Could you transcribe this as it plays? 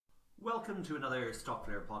Welcome to another Stock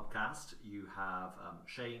Player podcast. You have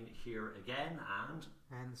Shane here again,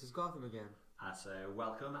 and this is Gotham again. So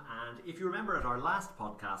welcome. And if you remember at our last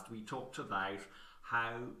podcast, we talked about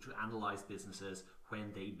how to analyse businesses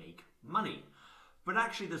when they make money. But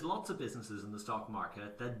actually, there's lots of businesses in the stock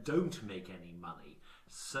market that don't make any money.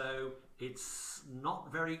 So it's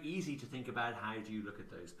not very easy to think about how do you look at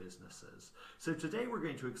those businesses. So today we're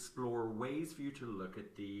going to explore ways for you to look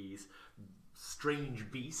at these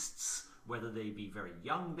strange beasts, whether they be very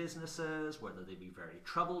young businesses, whether they be very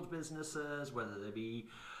troubled businesses, whether they be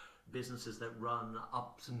businesses that run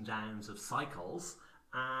ups and downs of cycles,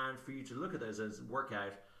 and for you to look at those and work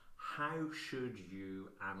out how should you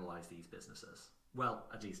analyze these businesses. Well,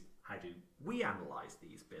 at least how do we analyze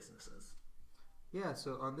these businesses? Yeah,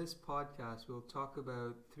 so on this podcast we'll talk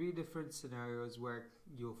about 3 different scenarios where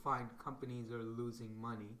you'll find companies are losing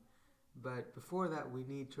money. But before that, we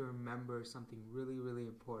need to remember something really, really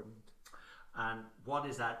important. And what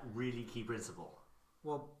is that really key principle?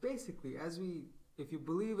 Well, basically, if you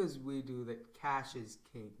believe as we do that cash is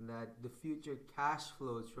king, that the future cash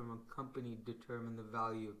flows from a company determine the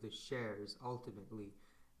value of the shares ultimately,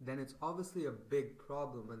 then it's obviously a big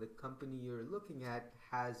problem when the company you're looking at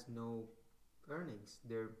has no earnings.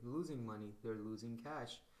 They're losing money. They're losing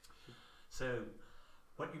cash. So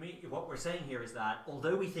what we're saying here is that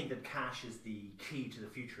although we think that cash is the key to the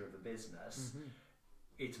future of a business,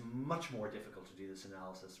 it's much more difficult to do this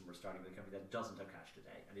analysis when we're starting with a company that doesn't have cash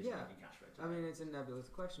today and isn't making cash flow today. I mean, it's a nebulous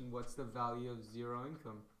question. What's the value of zero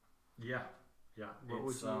income? Yeah. What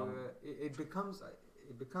would you? It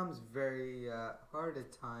becomes very hard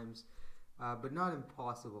at times, but not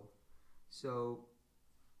impossible. So,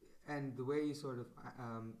 and the way you sort of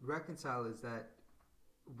reconcile is that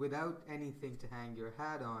without anything to hang your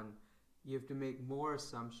hat on, you have to make more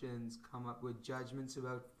assumptions, come up with judgments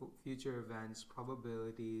about future events,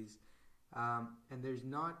 probabilities, and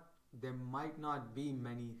there might not be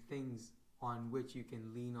many things on which you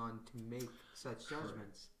can lean on to make such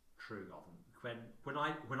judgments. True, Gotham. When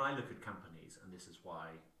I look at companies, and this is why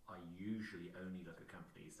I usually only look at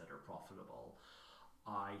companies that are profitable,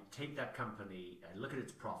 I take that company, I look at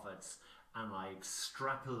its profits, and I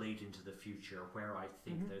extrapolate into the future where I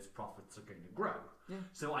think those profits are going to grow. Yeah.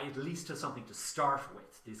 So I at least have something to start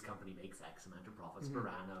with. This company makes X amount of profits per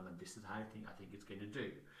annum, and this is how I think it's going to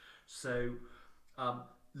do. So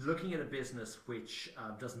looking at a business which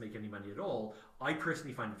doesn't make any money at all, I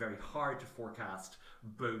personally find it very hard to forecast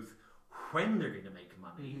both when they're going to make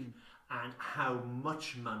money and how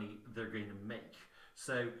much money they're going to make.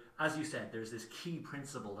 So as you said, there's this key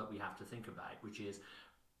principle that we have to think about, which is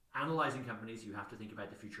analyzing companies, you have to think about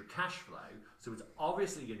the future cash flow. So it's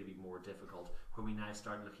obviously going to be more difficult when we now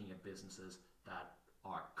start looking at businesses that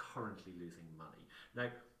are currently losing money. Now,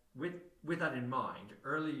 with that in mind,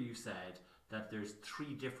 earlier you said that there's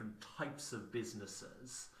 3 different types of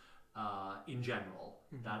businesses in general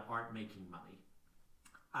that aren't making money.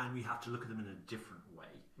 And we have to look at them in a different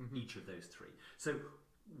way, each of those 3. So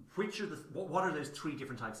what are those 3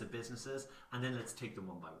 different types of businesses? And then let's take them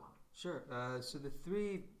one by one. Sure. So the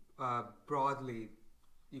 3 broadly,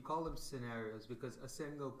 you call them scenarios because a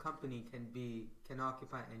single company can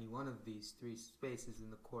occupy any one of these 3 spaces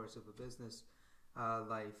in the course of a business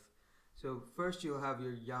life. So first you'll have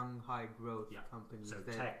your young, high growth companies. So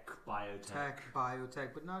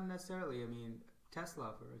biotech, but not necessarily. I mean,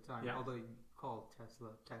 Tesla for a time, although you call Tesla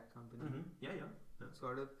a tech company.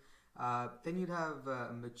 Sort of. Then you'd have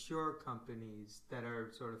mature companies that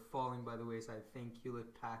are sort of falling by the wayside. Think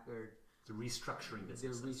Hewlett Packard. The restructuring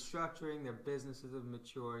businesses. They're restructuring. Their businesses have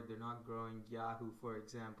matured. They're not growing. Yahoo, for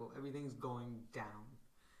example. Everything's going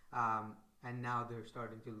down. And now they're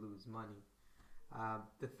starting to lose money.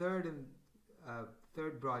 The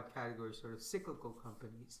third broad category is sort of cyclical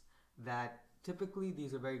companies that typically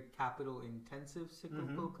these are very capital intensive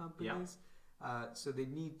cyclical companies. So they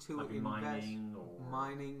need to invest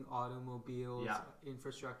mining, automobiles,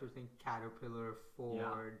 infrastructure. Think Caterpillar,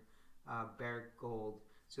 Ford, Barrick Gold.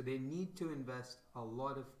 So they need to invest a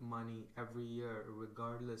lot of money every year,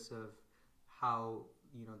 regardless of how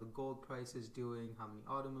the gold price is doing, how many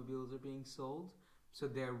automobiles are being sold. So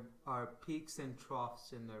there are peaks and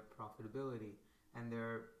troughs in their profitability, and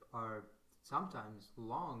there are sometimes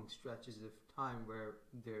long stretches of time where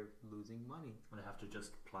they're losing money. And they have to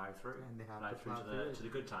just plow through. And they have plow through to the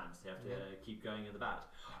good times. They have to keep going in the bad.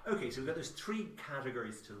 Okay, so we've got those 3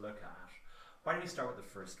 categories to look at. Why don't we start with the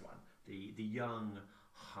first one, the young,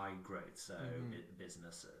 high growth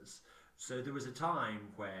businesses. So there was a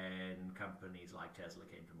time when companies like Tesla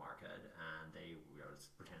came to market and they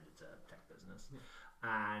pretended it's a tech business.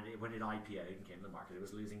 And when it IPO'd and came to the market, it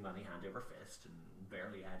was losing money hand over fist and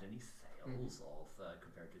barely had any sales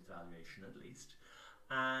compared to its valuation at least.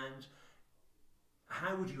 And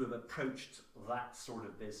how would you have approached that sort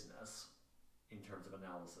of business in terms of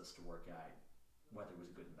analysis to work out whether it was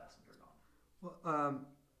a good investment or not? Well,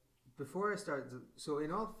 before I start, so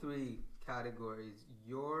in all three categories,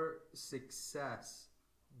 your success,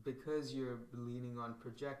 because you're leaning on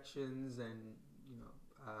projections and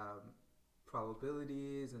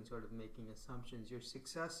probabilities and sort of making assumptions, your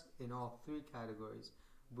success in all three categories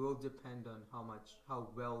will depend on how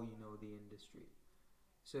well you know the industry.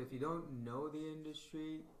 So if you don't know the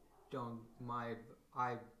industry,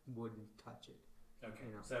 I wouldn't touch it. Okay.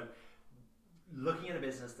 So looking at a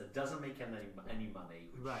business that doesn't make any money,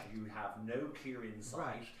 which you have no clear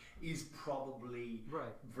insight, is probably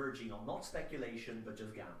verging on not speculation but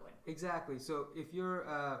just gambling. Exactly. So if you're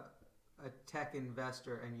a tech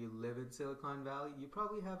investor and you live in Silicon Valley, you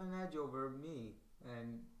probably have an edge over me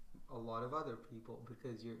and a lot of other people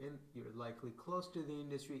because you're likely close to the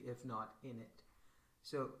industry, if not in it.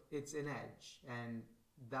 So it's an edge, and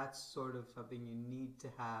that's sort of something you need to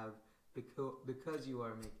have because you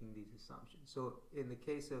are making these assumptions. So in the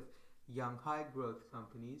case of young high growth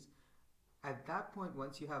companies, at that point,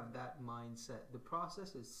 once you have that mindset, the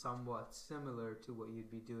process is somewhat similar to what you'd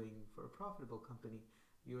be doing for a profitable company.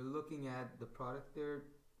 You're looking at the product they're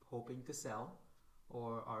hoping to sell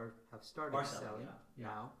or have started selling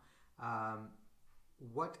now.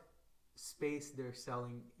 What space they're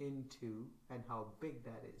selling into and how big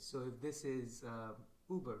that is. So if this is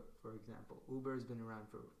Uber, for example, Uber has been around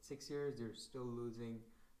for 6 years. They're still losing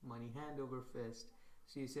money hand over fist.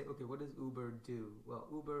 So you say, okay, what does Uber do? Well,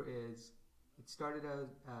 it started out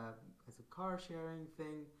as a car sharing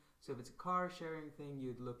thing. So if it's a car sharing thing,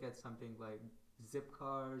 you'd look at something like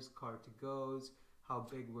Zipcars, Car2Go's. How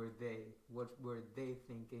big were they? What were they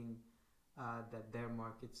thinking that their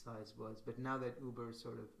market size was? But now that Uber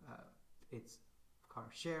sort of, it's car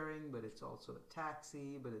sharing, but it's also a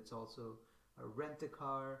taxi, but it's also a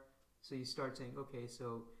rent-a-car. So you start saying, okay,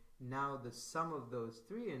 so now the sum of those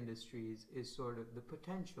three industries is sort of the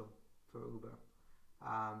potential for Uber.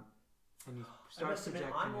 And you start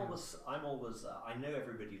projecting. I'm always. I know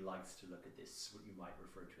everybody likes to look at this, what you might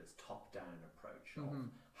refer to as top-down approach of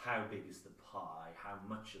how big is the pie, how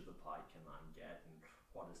much of the pie can I get, and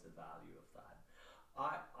what is the value of that.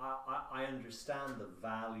 I understand the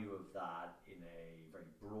value of that in a very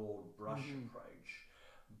broad brush approach,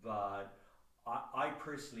 but I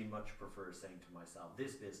personally much prefer saying to myself,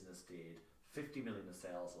 this business did 50 million of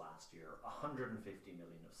sales last year, 150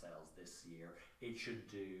 million of sales this year. It should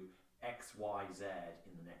do X, Y, Z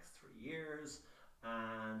in the next 3 years.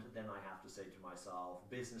 And then I have to say to myself,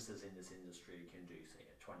 businesses in this industry can do, say,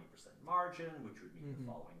 a 20% margin, which would mean the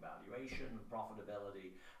following valuation and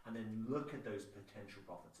profitability, and then look at those potential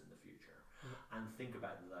profits in the future and think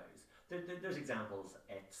about those. There's examples,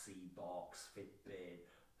 Etsy, Box, Fitbit,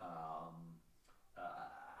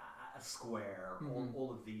 Square, all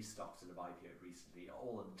of these stocks that have IPO'd recently,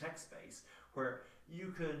 all in the tech space, where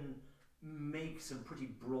you can make some pretty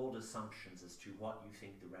broad assumptions as to what you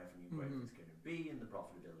think the revenue growth is going to be and the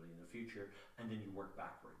profitability in the future, and then you work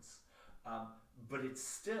backwards. But it's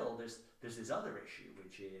still, there's this other issue,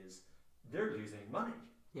 which is they're losing money.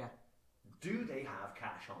 Yeah. Do they have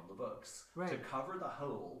cash on the books to cover the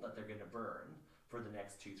hole that they're going to burn for the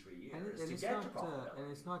next 2-3 years to get to profitability?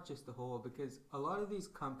 And it's not just the hole, because a lot of these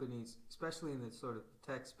companies, especially in the sort of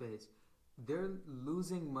tech space, they're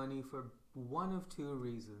losing money for one of two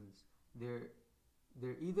reasons. They're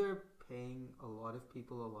either paying a lot of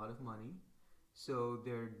people a lot of money, so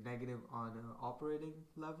they're negative on an operating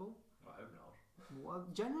level. I hope not. Well,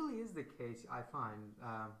 generally is the case, I find.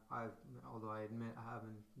 Although I admit I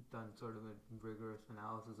haven't done sort of a rigorous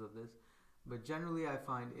analysis of this, but generally I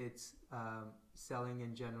find it's selling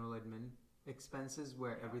and general admin expenses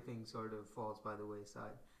where everything sort of falls by the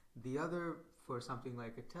wayside. The other, for something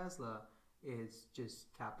like a Tesla, is just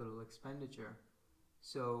capital expenditure.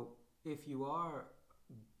 So if you are,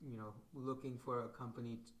 looking for a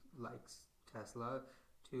company like Tesla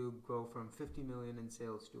to grow from 50 million in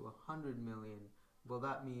sales to 100 million, well,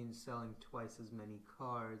 that means selling twice as many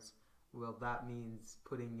cars. Well, that means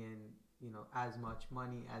putting in, as much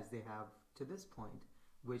money as they have to this point,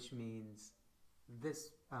 which means this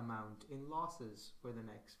amount in losses for the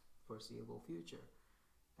next foreseeable future.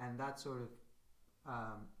 And that's sort of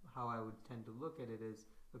how I would tend to look at it is,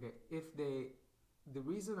 okay, the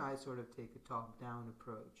reason I sort of take a top-down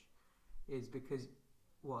approach is because,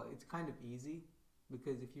 well, it's kind of easy.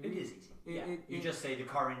 because if you It is easy. You just say the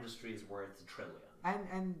car industry is worth $1 trillion.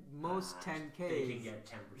 And most 10Ks they can get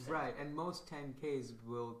 10%. Right, and most 10Ks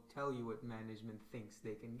will tell you what management thinks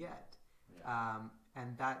they can get. Yeah.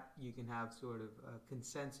 And that you can have sort of a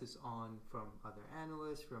consensus on from other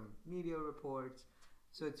analysts, from media reports.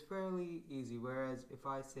 So it's fairly easy. Whereas if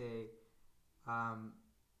I say,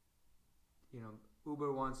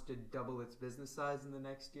 Uber wants to double its business size in the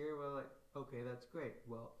next year, well, like, okay, that's great.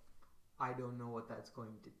 Well, I don't know what that's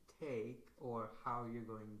going to take or how you're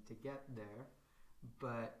going to get there.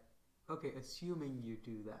 But, okay, assuming you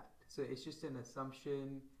do that. So it's just an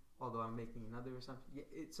assumption, although I'm making another assumption.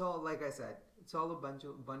 It's all, like I said, it's all a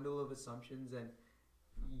bundle of assumptions, and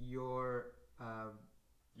your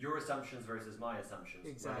assumptions versus my assumptions,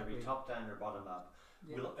 exactly, whether it be top down or bottom up,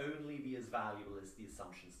 will only be as valuable as the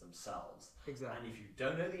assumptions themselves. Exactly. And if you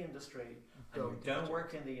don't know the industry, and you don't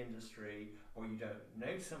work in the industry, or you don't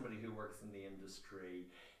know somebody who works in the industry,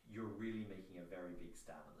 you're really making a very big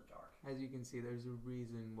stab in the dark. As you can see, there's a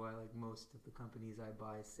reason why like most of the companies I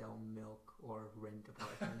buy sell milk or rent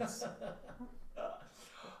apartments.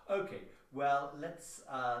 Okay, well, let's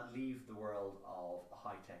leave the world of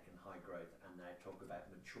high tech and high growth and now talk about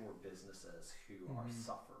mature businesses who are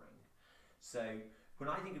suffering. So when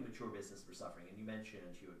I think of mature business for suffering, and you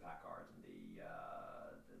mentioned Hewlett Packard and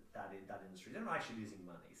that industry, they're not actually losing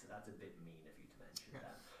money, so that's a bit mean of you to mention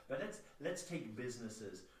that. But let's take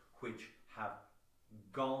businesses which have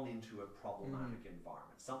gone into a problematic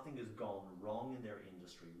environment. Something has gone wrong in their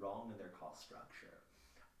industry, wrong in their cost structure,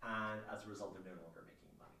 and as a result, they're no longer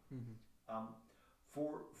making money.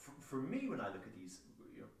 For me, when I look at these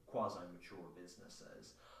quasi-mature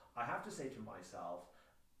businesses, I have to say to myself,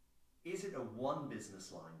 is it a one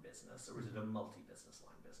business line business or is it a multi-business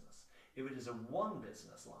line business? If it is a one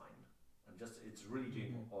business line, and it's really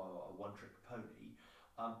doing a one-trick pony,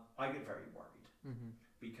 I get very worried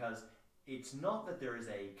because it's not that there is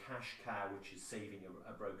a cash cow which is saving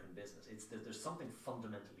a broken business. It's that there's something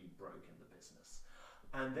fundamentally broke in the business,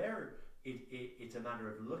 and it's a matter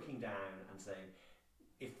of looking down and saying,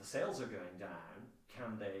 if the sales are going down,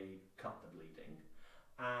 can they cut the bleeding?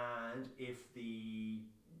 And if the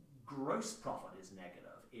gross profit is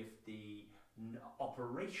negative, if the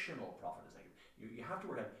operational profit is negative, you have to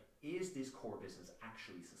work out, is this core business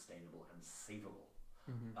actually sustainable and savable?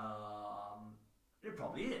 It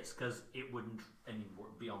probably is, because it wouldn't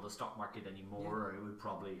be on the stock market anymore, or it would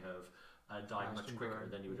probably have died much quicker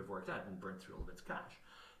than you would have worked out and burnt through all of its cash.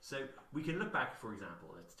 So we can look back, for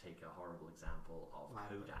example, let's take a horrible example of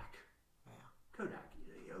Kodak. Kodak,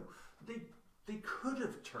 they could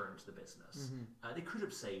have turned the business. They could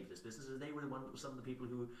have saved this business, as they were some of the people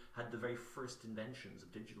who had the very first inventions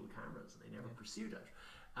of digital cameras, and they never pursued it.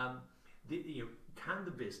 Can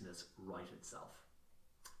the business right itself?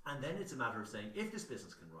 And then it's a matter of saying, if this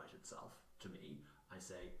business can right itself, to me, I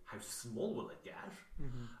say, how small will it get?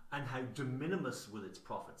 And how de minimis will its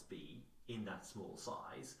profits be in that small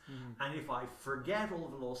size? And if I forget all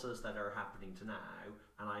the losses that are happening to now,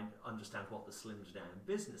 and I understand what the slimmed down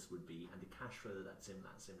business would be, and the cash flow that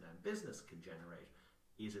slimmed down business can generate,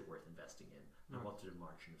 is it worth investing in? And what sort of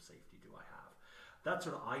margin of safety do I have? That's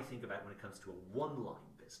what I think about when it comes to a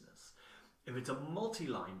one-line business. If it's a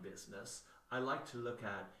multi-line business, I like to look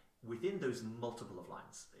at within those multiple of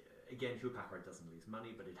lines. Again, Hewlett Packard doesn't lose money,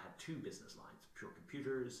 but it had two business lines: Pure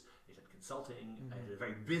Computers, it had consulting, it had a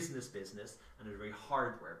very business, and a very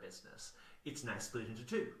hardware business. It's now split into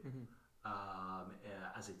two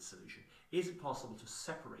as its solution. Is it possible to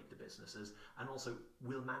separate the businesses? And also,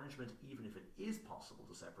 will management, even if it is possible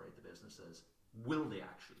to separate the businesses, will they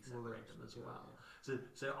actually separate them as well?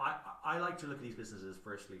 So I like to look at these businesses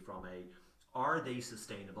firstly from are they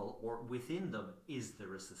sustainable, or within them, is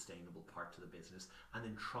there a sustainable part to the business? And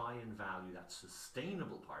then try and value that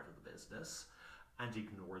sustainable part of the business and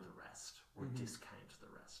ignore the rest, or discount the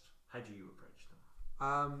rest. How do you approach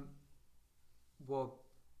them? Well,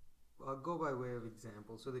 I'll go by way of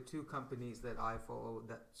example. So the two companies that I follow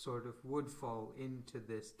that sort of would fall into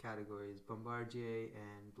this category is Bombardier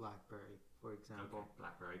and BlackBerry, for example. Okay,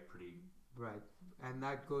 BlackBerry, pretty... Right, and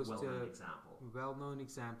that goes well-known example. Well-known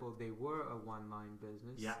example. They were a one-line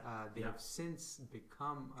business. They have since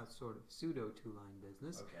become a sort of pseudo two-line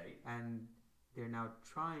business. Okay. And they're now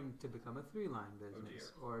trying to become a three-line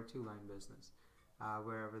business or a two-line business,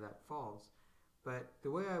 wherever that falls. But the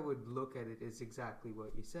way I would look at it is exactly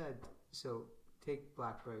what you said. So take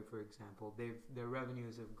BlackBerry, for example. Their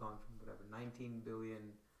revenues have gone from 19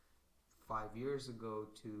 billion 5 years ago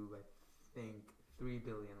to, I think, 3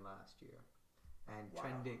 billion last year, and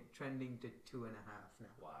trending to 2.5 now.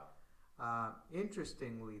 Wow.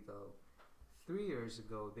 Interestingly, though, 3 years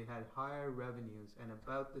ago, they had higher revenues and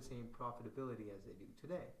about the same profitability as they do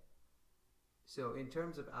today. So in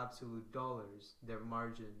terms of absolute dollars, their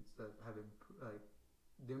margins that have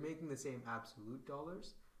they're making the same absolute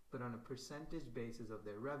dollars, but on a percentage basis of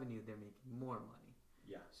their revenue, they're making more money.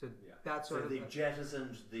 Yeah. So Yeah. that's So sort they of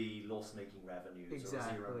jettisoned the loss-making revenues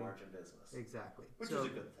Exactly. or zero margin business, exactly. which So-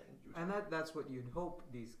 is a good thing. and that's what you'd hope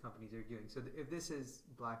these companies are doing. So if this is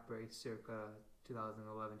BlackBerry circa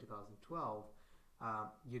 2011, 2012,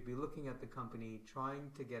 you'd be looking at the company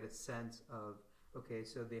trying to get a sense of, okay,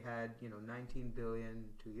 so they had 19 billion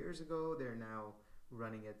 2 years ago. They're now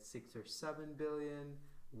running at 6 or 7 billion.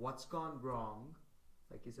 What's gone wrong?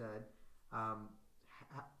 Like you said,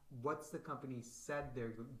 what's the company said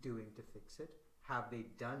they're doing to fix it? Have they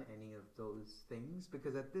done any of those things?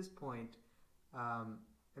 Because at this point,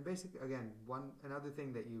 and basically, again, another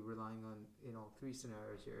thing that you're relying on in all three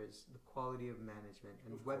scenarios here is the quality of management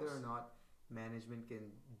and Of whether course. or not management can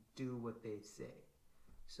do what they say.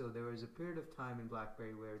 So there was a period of time in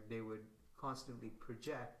BlackBerry where they would constantly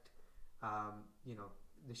project,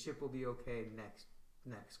 the ship will be okay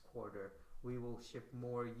next quarter. We will ship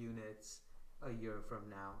more units a year from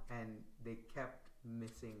now, and they kept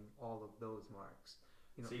missing all of those marks.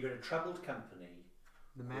 So you've got a troubled company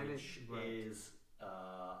The which right. is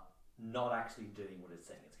not actually doing what it's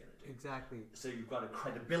saying it's going to do. Exactly. So you've got a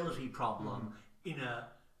credibility problem in a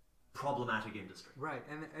problematic industry. Right,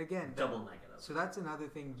 and again, Double negative. so that's another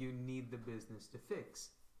thing you need the business to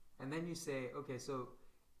fix. And then you say, okay, so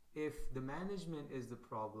if the management is the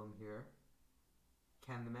problem here,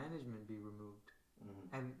 can the management be removed?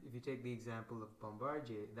 And if you take the example of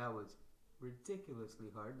Bombardier, that was ridiculously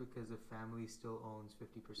hard because the family still owns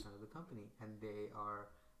 50% of the company and they are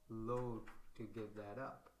loath to give that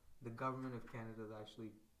up. The government of Canada has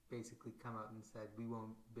actually basically come out and said, we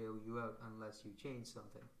won't bail you out unless you change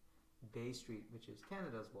something. Bay Street, which is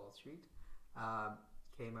Canada's Wall Street,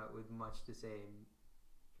 came out with much the same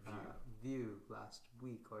view last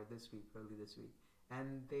week or early this week,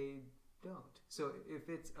 and they don't. So if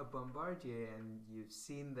it's a Bombardier and you've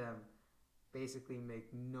seen them basically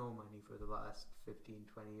make no money for the last 15,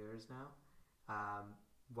 20 years now,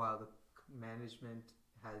 while the management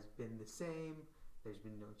has been the same, there's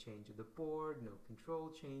been no change of the board, no control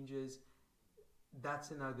changes,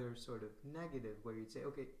 that's another sort of negative where you'd say,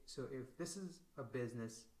 okay, so if this is a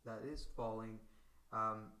business that is falling,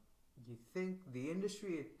 you think the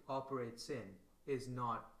industry it operates in is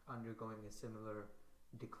not undergoing a similar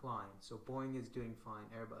decline. So Boeing is doing fine,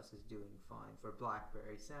 Airbus is doing fine, for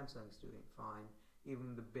BlackBerry, Samsung's doing fine,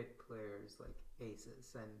 even the bit players like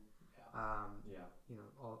Asus and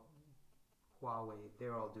all Huawei,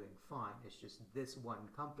 they're all doing fine. It's just this one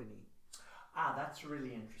company. That's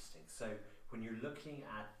really interesting. So when you're looking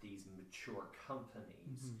at these mature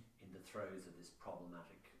companies in the throes of this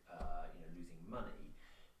problematic, losing money,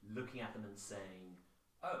 looking at them and saying,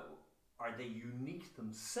 oh, are they unique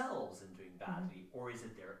themselves in doing badly, or is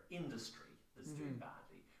it their industry that's doing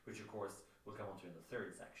badly? Which, of course, we'll come on to in the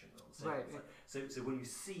third section. Right. So when you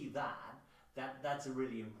see that's a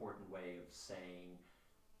really important way of saying,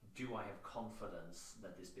 do I have confidence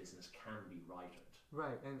that this business can be righted?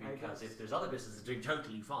 Right, and because if there's other businesses doing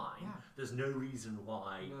totally fine, there's no reason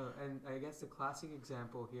why. No, and I guess the classic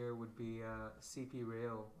example here would be CP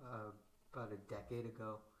Rail about a decade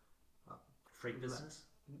ago. Freight business?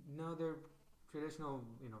 No, they're traditional,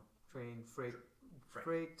 train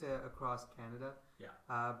freight across Canada. Yeah.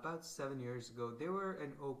 About 7 years ago, they were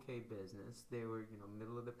an okay business. They were,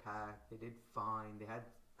 middle of the pack. They did fine. They had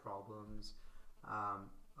problems,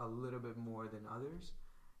 a little bit more than others.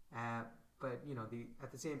 But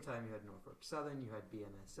at the same time, you had Norfolk Southern, you had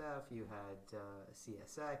BNSF, you had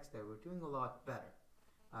CSX. They were doing a lot better.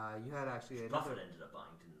 You had actually Buffett ended up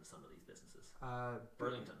buying into some of these businesses.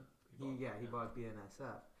 Burlington. He bought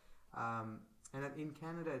BNSF. And in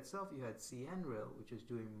Canada itself, you had CN Rail, which was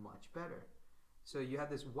doing much better. So you had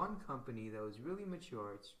this one company that was really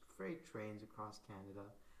mature. It's freight trains across Canada.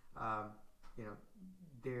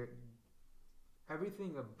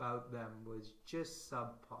 Everything about them was just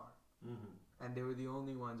subpar. And they were the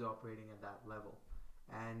only ones operating at that level.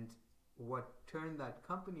 And what turned that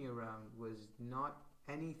company around was not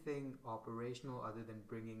anything operational other than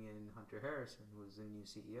bringing in Hunter Harrison, who was the new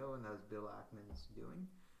CEO, and that was Bill Ackman's doing.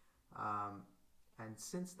 And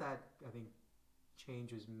since that, I think,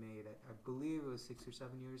 change was made, I believe it was 6 or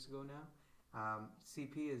 7 years ago now,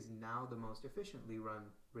 CP is now the most efficiently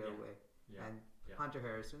run railway. Yeah. And Hunter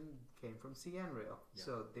Harrison came from CN Rail. Yeah.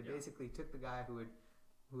 So they basically took the guy who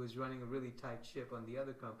was running a really tight ship on the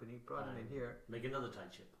other company, brought him in here. Make another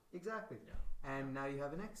tight ship. Exactly. Yeah. and now you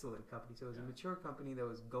have an excellent company. So it was a mature company that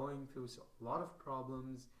was going through a lot of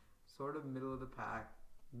problems, sort of middle of the pack,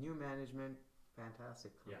 new management,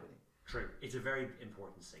 fantastic company. True. It's a very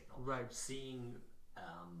important signal. Right. Seeing,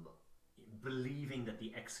 believing that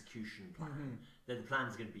the execution plan, that the plan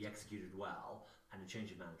is going to be executed well, and a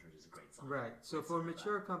change of management is a great sign. Right. So for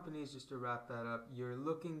mature companies, just to wrap that up, you're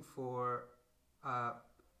looking for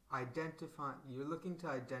you're looking to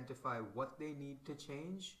identify what they need to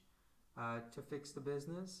change to fix the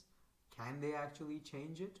business. Can they actually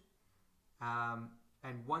change it?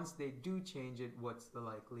 And once they do change it, what's the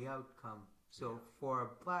likely outcome? So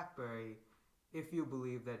for BlackBerry, if you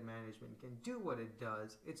believe that management can do what it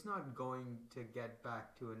does, it's not going to get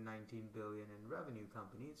back to a $19 billion in revenue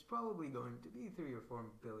company. It's probably going to be $3 or $4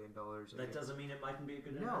 billion. That doesn't mean it mightn't be a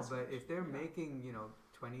good investment. investment. No, but if they're making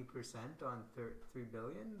 20% on $3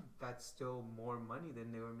 billion, that's still more money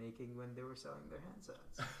than they were making when they were selling their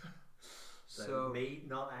handsets. So it may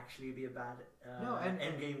not actually be a bad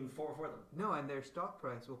end game for them. No, and their stock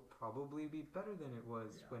price will probably be better than it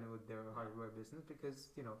was when it was their hardware business, because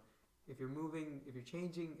if you're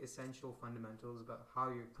changing essential fundamentals about how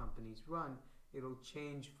your company's run, it'll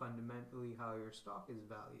change fundamentally how your stock is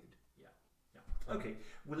valued. Yeah. Okay.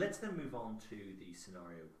 Well, let's then move on to the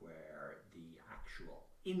scenario where the actual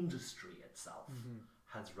industry itself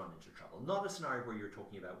has run into trouble. Not a scenario where you're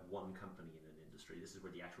talking about one company in an industry. This is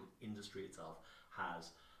where the actual industry itself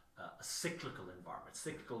has a cyclical environment.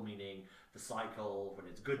 Cyclical meaning the cycle, when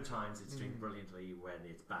it's good times it's doing brilliantly, when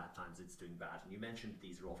it's bad times it's doing bad. And you mentioned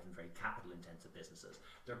these are often very capital intensive businesses.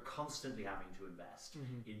 They're constantly having to invest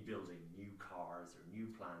in building new cars or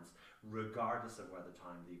new plants, regardless of whether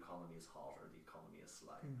time the economy is hot or the economy is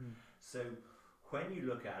slow. So when you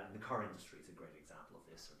look at, and the car industry is a great example of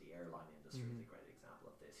this, or the airline industry is a great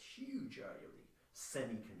example of this, huge area of the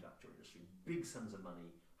semiconductor industry, big sums of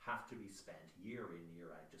money have to be spent year in, year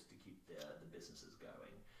out just to keep the businesses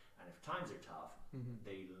going. And if times are tough,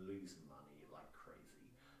 they lose money like crazy.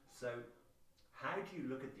 So how do you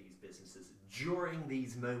look at these businesses during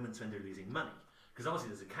these moments when they're losing money? Because obviously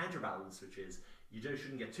there's a counterbalance, which is you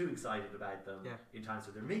shouldn't get too excited about them in times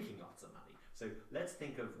when they're making lots of money. So let's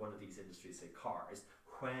think of one of these industries, say cars,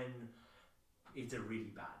 when it's a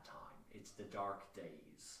really bad time. It's the dark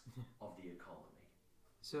days of the economy.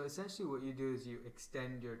 So essentially what you do is you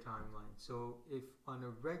extend your timeline. So if on a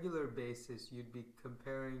regular basis you'd be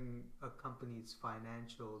comparing a company's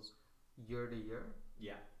financials year to year,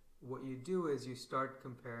 what you do is you start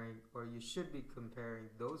comparing, or you should be comparing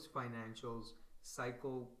those financials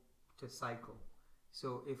cycle to cycle.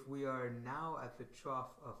 So if we are now at the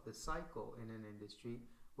trough of the cycle in an industry,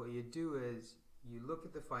 what you do is you look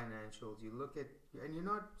at the financials, and you're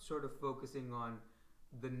not sort of focusing on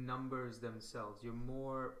the numbers themselves. You're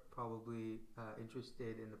more probably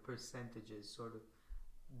interested in the percentages, sort of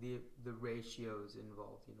the ratios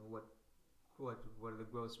involved. What are the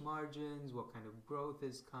gross margins? What kind of growth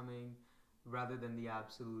is coming, rather than the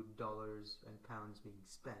absolute dollars and pounds being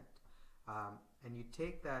spent. And you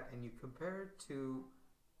take that and you compare it to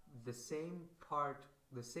the same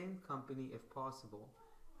company, if possible,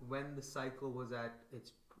 when the cycle was at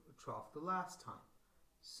its trough the last time.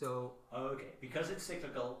 So because it's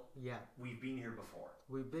cyclical, we've been here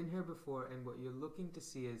before. And what you're looking to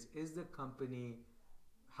see is the company,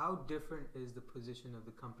 how different is the position of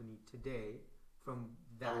the company today from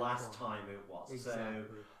that the last time it was. Exactly. So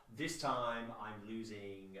this time I'm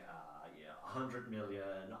losing 100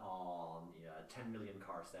 million on 10 million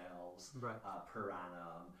car sales per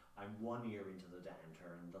annum. I'm 1 year into the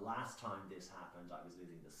downturn. The last time this happened, I was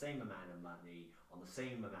losing the same amount of money on the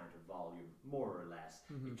same amount of volume, more or less.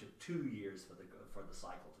 It took 2 years for the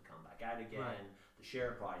cycle to come back out again. The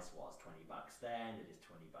share price was $20 then, it is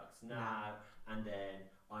 $20 now, and then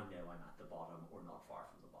I know I'm at the bottom or not far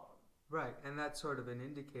from the bottom. Right, and that's sort of an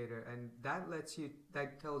indicator, and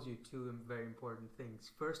that tells you two very important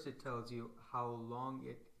things. First, it tells you how long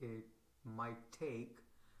it might take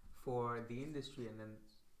for the industry and then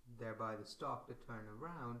thereby the stock to turn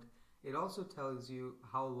around. It also tells you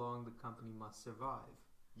how long the company must survive.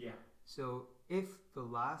 Yeah. So if the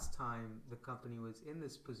last time the company was in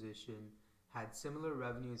this position had similar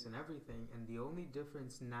revenues and everything, and the only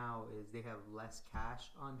difference now is they have less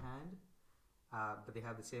cash on hand, but they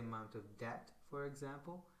have the same amount of debt, for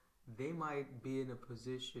example, they might be in a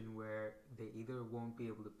position where they either won't be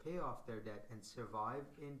able to pay off their debt and survive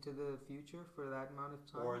into the future for that amount of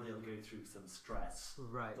time, or they'll go through some stress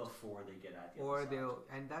before they get out the or other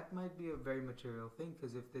side. And that might be a very material thing,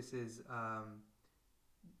 because if this is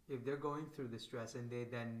if they're going through the stress and they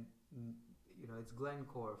then it's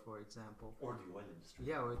Glencore, for example. Or the oil industry.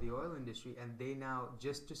 Yeah, or the oil industry, and they now,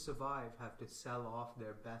 just to survive, have to sell off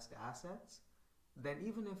their best assets. Then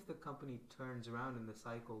even if the company turns around and the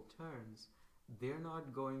cycle turns, they're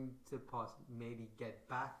not going to maybe get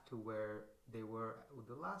back to where they were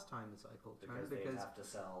the last time the cycle turned, because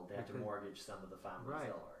they have to mortgage some of the families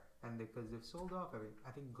over. And because they've sold off everything.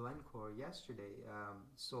 I think Glencore yesterday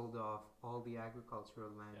sold off all the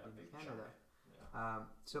agricultural land in Canada. Yeah.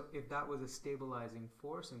 So if that was a stabilizing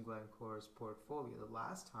force in Glencore's portfolio, the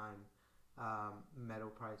last time metal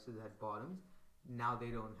prices had bottomed, now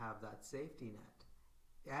they don't have that safety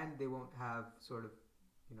net, and they won't have sort of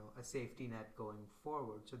a safety net going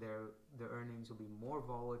forward. So their earnings will be more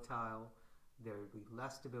volatile. There will be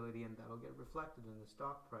less stability, and that'll get reflected in the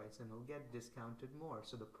stock price, and it'll get discounted more.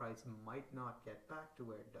 So the price might not get back to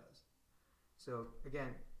where it does. So again,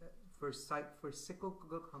 for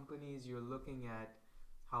cyclical companies, you're looking at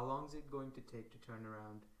how long is it going to take to turn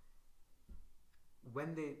around.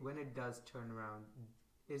 When it does turn around,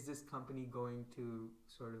 is this company going to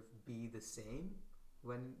sort of be the same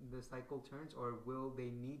when the cycle turns, or will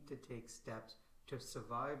they need to take steps to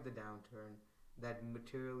survive the downturn that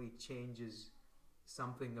materially changes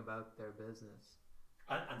something about their business?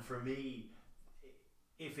 And for me,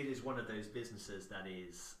 if it is one of those businesses that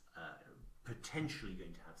is potentially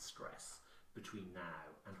going to have stress between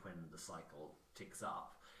now and when the cycle ticks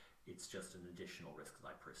up, it's just an additional risk that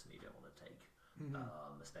I personally don't want to take,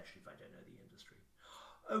 especially if I don't know the industry.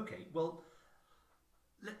 Okay, well,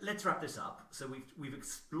 let's wrap this up. So we've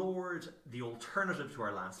explored the alternative to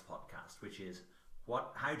our last podcast, which is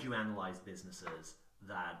how do you analyze businesses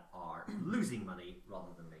that are losing money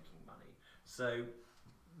rather than making money? So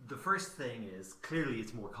the first thing is, clearly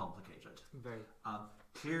it's more complicated. Very.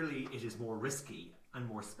 Clearly it is more risky and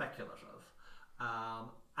more speculative.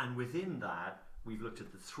 And within that, we've looked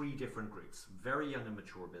at the three different groups: very young and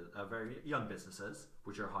mature, very young businesses,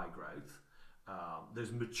 which are high growth.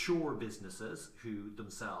 There's mature businesses who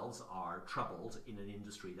themselves are troubled in an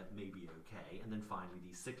industry that may be okay, and then finally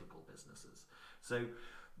these cyclical businesses. So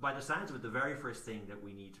by the sounds of it, the very first thing that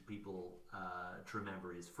we need people to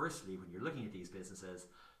remember is, firstly, when you're looking at these businesses,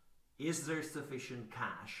 is there sufficient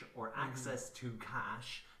cash or access to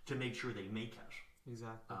cash to make sure they make it?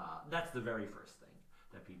 Exactly. That's the very first thing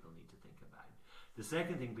that people need to think about. The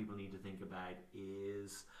second thing people need to think about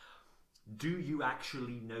is, do you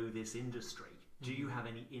actually know this industry? Do you have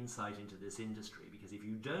any insight into this industry? Because if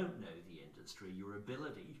you don't know the industry, your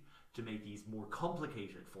ability to make these more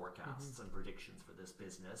complicated forecasts and predictions for this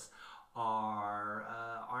business aren't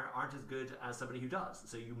as good as somebody who does.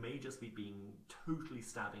 So you may just be being totally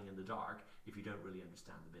stabbing in the dark if you don't really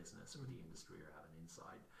understand the business or the industry or have an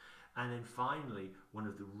insight. And then finally, one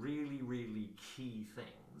of the really, really key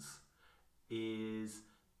things is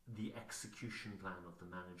the execution plan of the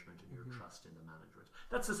management and your trust in the management.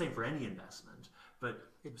 That's the same for any investment, but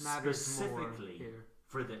it matters specifically more here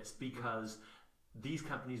for this, because these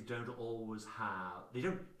companies don't always have, they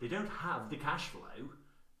don't have the cash flow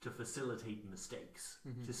to facilitate mistakes,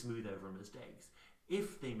 to smooth over mistakes.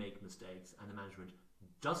 If they make mistakes and the management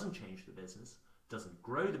doesn't change the business, doesn't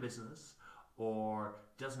grow the business, or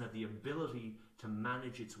doesn't have the ability to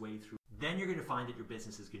manage its way through, then you're going to find that your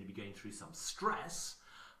business is going to be going through some stress,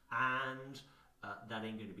 and that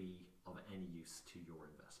ain't going to be of any use to your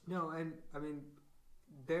investment. No, and I mean,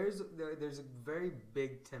 there's a very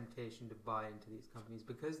big temptation to buy into these companies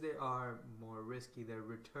because they are more risky. Their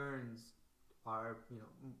returns are,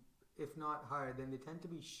 if not higher, then they tend to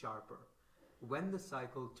be sharper. When the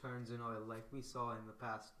cycle turns in oil, like we saw in the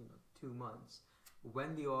past 2 months,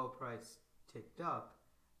 when the oil price ticked up,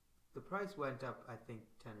 the price went up, I think,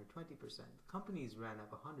 10 or 20%. Companies ran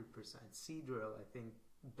up 100%. Seadrill, I think,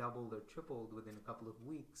 doubled or tripled within a couple of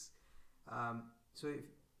weeks.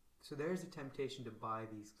 So there's a temptation to buy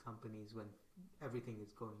these companies when everything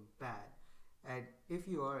is going bad. And if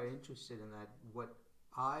you are interested in that, what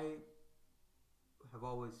I have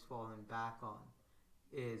always fallen back on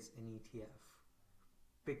is an ETF,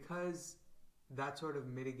 because that sort of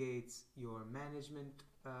mitigates your management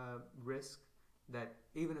risk, that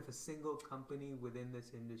even if a single company within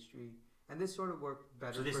this industry, and this sort of worked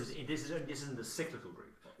better. So this is in the cyclical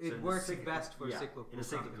group. It works best for cyclical in a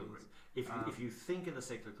cyclical companies. group. If you think in the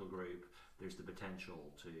cyclical group, there's the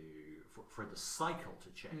potential for the cycle to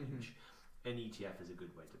change. An ETF is a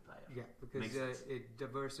good way to play it. Yeah, because it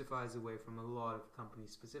diversifies away from a lot of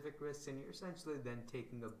company-specific risks, and you're essentially then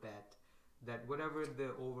taking a bet that whatever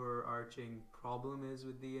the overarching problem is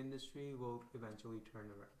with the industry will eventually turn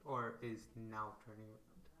around, or is now turning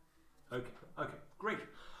around. Okay, great.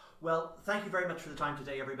 Well, thank you very much for the time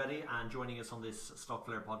today, everybody, and joining us on this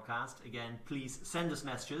Stockflare podcast. Again, please send us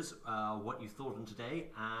messages, what you thought on today,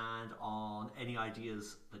 and on any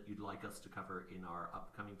ideas that you'd like us to cover in our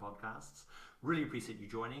upcoming podcasts. Really appreciate you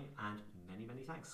joining, and many, many thanks.